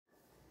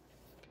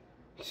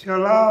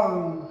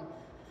Shalom,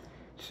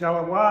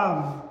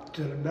 shalom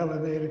to the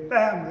melanated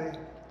family.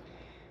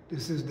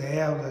 This is the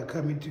elder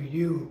coming to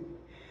you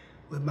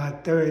with my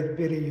third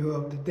video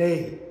of the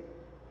day.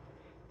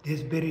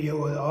 This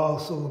video will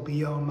also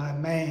be on my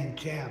main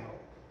channel.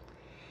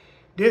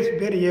 This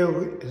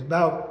video is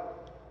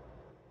about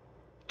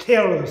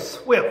Taylor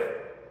Swift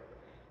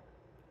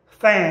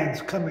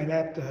fans coming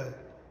after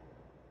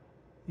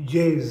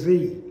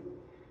Jay-Z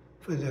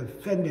for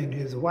defending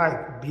his wife,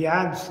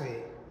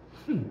 Beyoncé.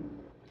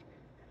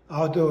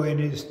 Although in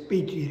his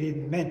speech he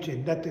didn't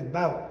mention nothing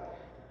about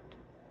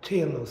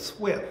Taylor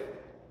Swift.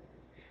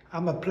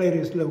 I'm going to play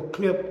this little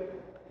clip,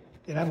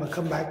 then I'm going to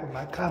come back with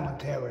my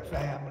commentary,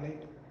 family.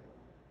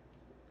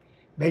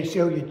 Make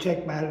sure you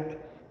check my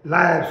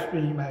live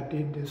stream I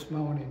did this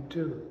morning,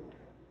 too.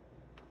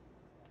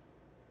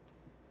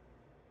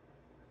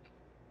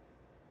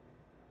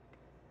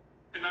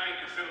 Tonight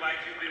you feel like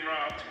you've been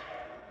robbed.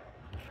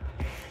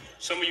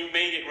 Some of you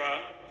made it,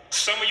 Rob.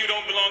 Some of you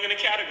don't belong in the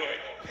category.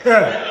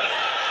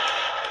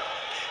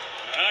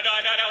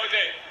 No, that was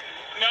it.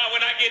 No,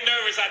 when I get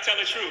nervous, I tell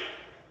the truth.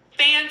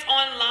 Fans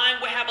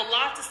online would have a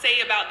lot to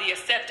say about the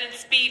acceptance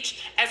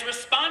speech, as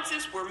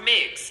responses were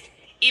mixed.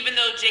 Even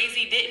though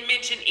Jay-Z didn't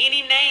mention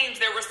any names,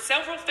 there were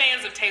several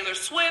fans of Taylor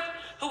Swift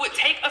who would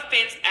take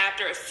offense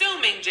after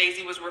assuming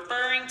Jay-Z was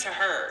referring to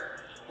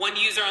her. One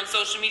user on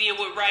social media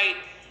would write,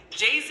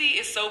 "Jay-Z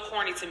is so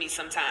corny to me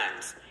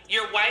sometimes.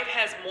 Your wife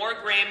has more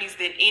Grammys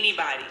than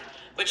anybody,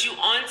 but you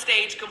on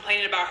stage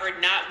complaining about her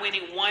not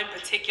winning one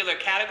particular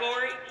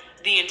category?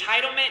 The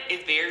entitlement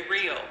is very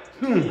real."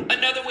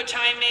 Another would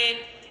chime in,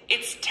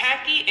 "It's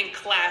tacky and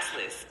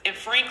classless, and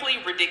frankly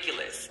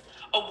ridiculous.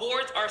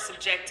 Awards are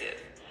subjective.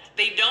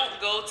 They don't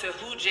go to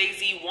who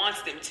Jay-Z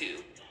wants them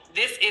to.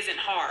 This isn't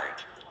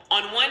hard."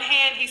 On one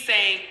hand, he's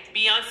saying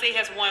Beyoncé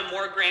has won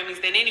more Grammys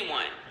than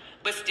anyone,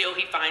 but still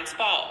he finds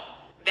fault.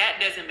 That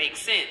doesn't make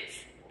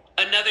sense.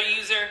 Another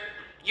user,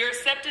 "Your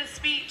acceptance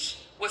speech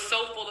was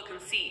so full of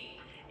conceit.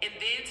 And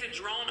then to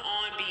drone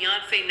on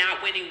Beyoncé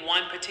not winning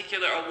one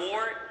particular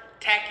award,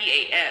 tacky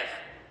AF.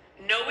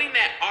 Knowing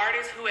that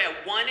artists who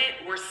had won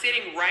it were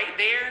sitting right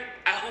there,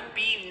 I hope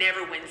B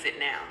never wins it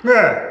now."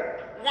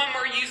 One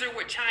more user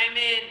would chime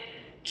in,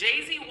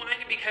 "Jay-Z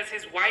whining because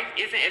his wife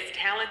isn't as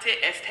talented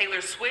as Taylor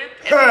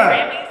Swift at the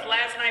Grammys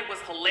last night was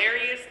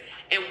hilarious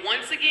and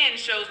once again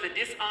shows the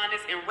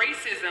dishonest and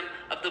racism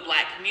of the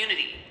black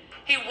community.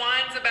 He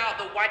whines about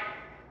the white..."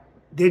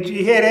 Did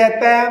you hear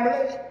that,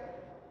 family?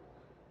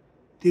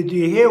 Did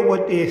you hear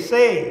what they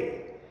say?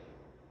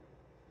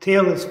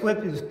 Taylor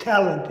Swift is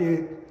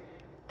talented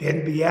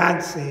than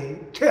Beyoncé.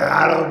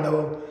 I don't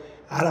know.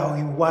 I don't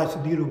even watch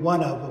neither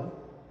one of them.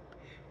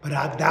 But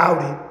I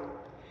doubt it.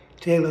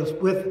 Taylor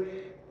Swift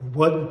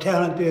wasn't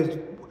talented as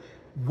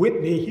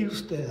Whitney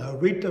Houston,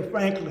 Aretha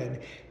Franklin,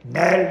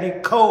 Natalie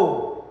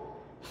Cole.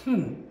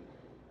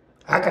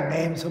 I can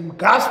name some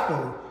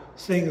gospel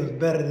singers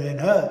better than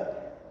her.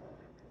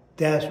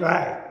 That's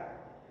right.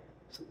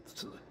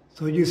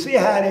 So you see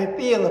how they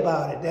feel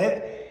about it.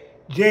 That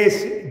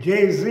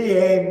Jay-Z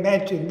ain't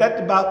mentioned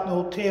nothing about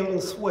no Taylor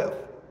Swift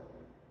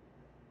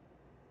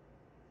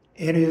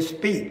in his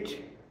speech.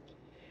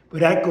 But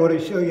that go to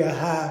show you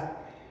how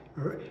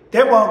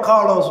they won't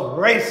call us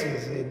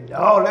racist and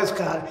all this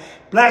kind of...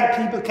 Black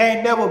people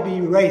can't never be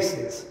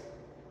racist.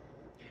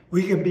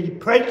 We can be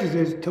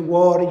prejudiced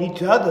toward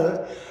each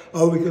other,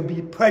 or we can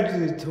be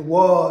prejudiced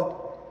toward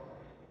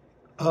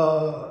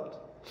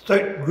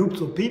certain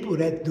groups of people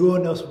that's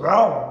doing us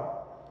wrong.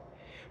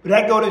 But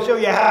that go to show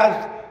you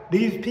how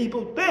these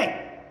people think.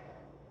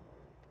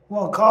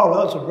 Won't call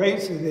us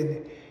racist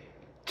and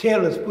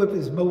Taylor Swift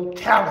is more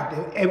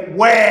talented. And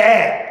where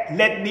at?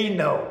 Let me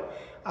know.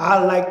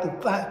 I'd like to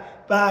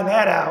find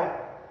that out.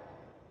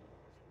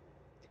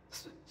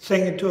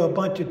 Singing to a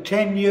bunch of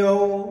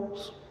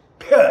 10-year-olds.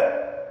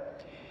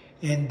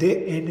 And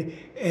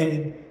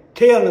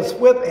Taylor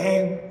Swift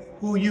ain't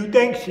who you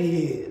think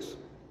she is.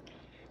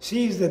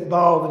 She's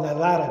involved in a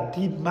lot of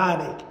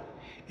demonic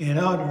and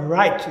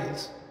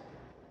unrighteous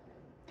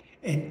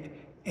and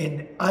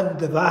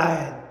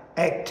undivine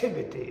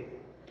activity.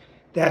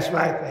 That's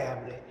right,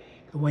 family.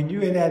 When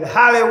you're in that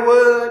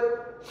Hollywood,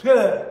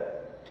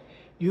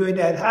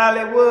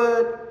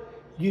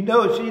 you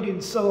know she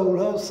didn't sold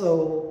her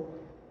soul.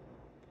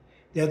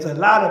 There's a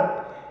lot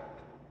of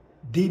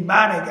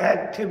demonic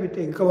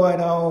activity going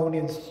on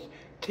in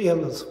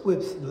Taylor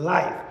Swift's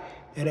life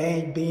that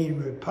ain't being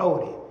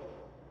reported.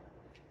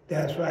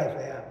 That's right,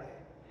 family.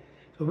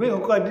 So we're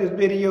going to cut this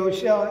video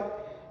short.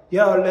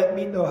 Y'all let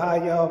me know how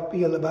y'all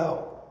feel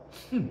about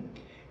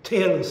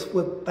Taylor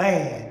Swift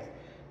fans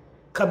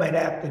coming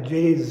after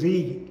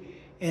Jay-Z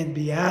and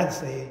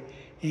Beyoncé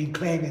and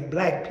claiming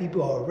black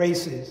people are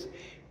racist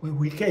when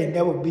we can't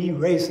never be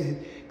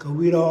racist because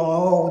we don't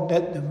own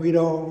nothing, we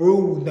don't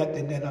rule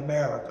nothing in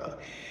America.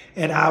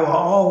 And our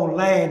own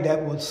land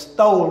that was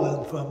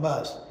stolen from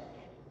us.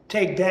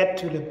 Take that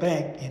to the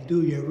bank and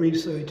do your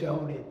research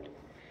on it.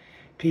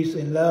 Peace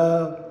and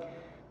love.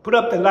 Put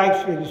up the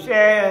likes and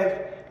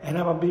shares, and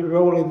I'm going to be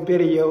rolling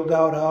videos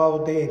out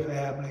all day,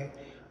 family.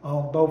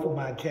 on both of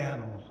my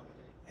channels.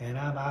 And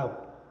I'm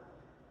out.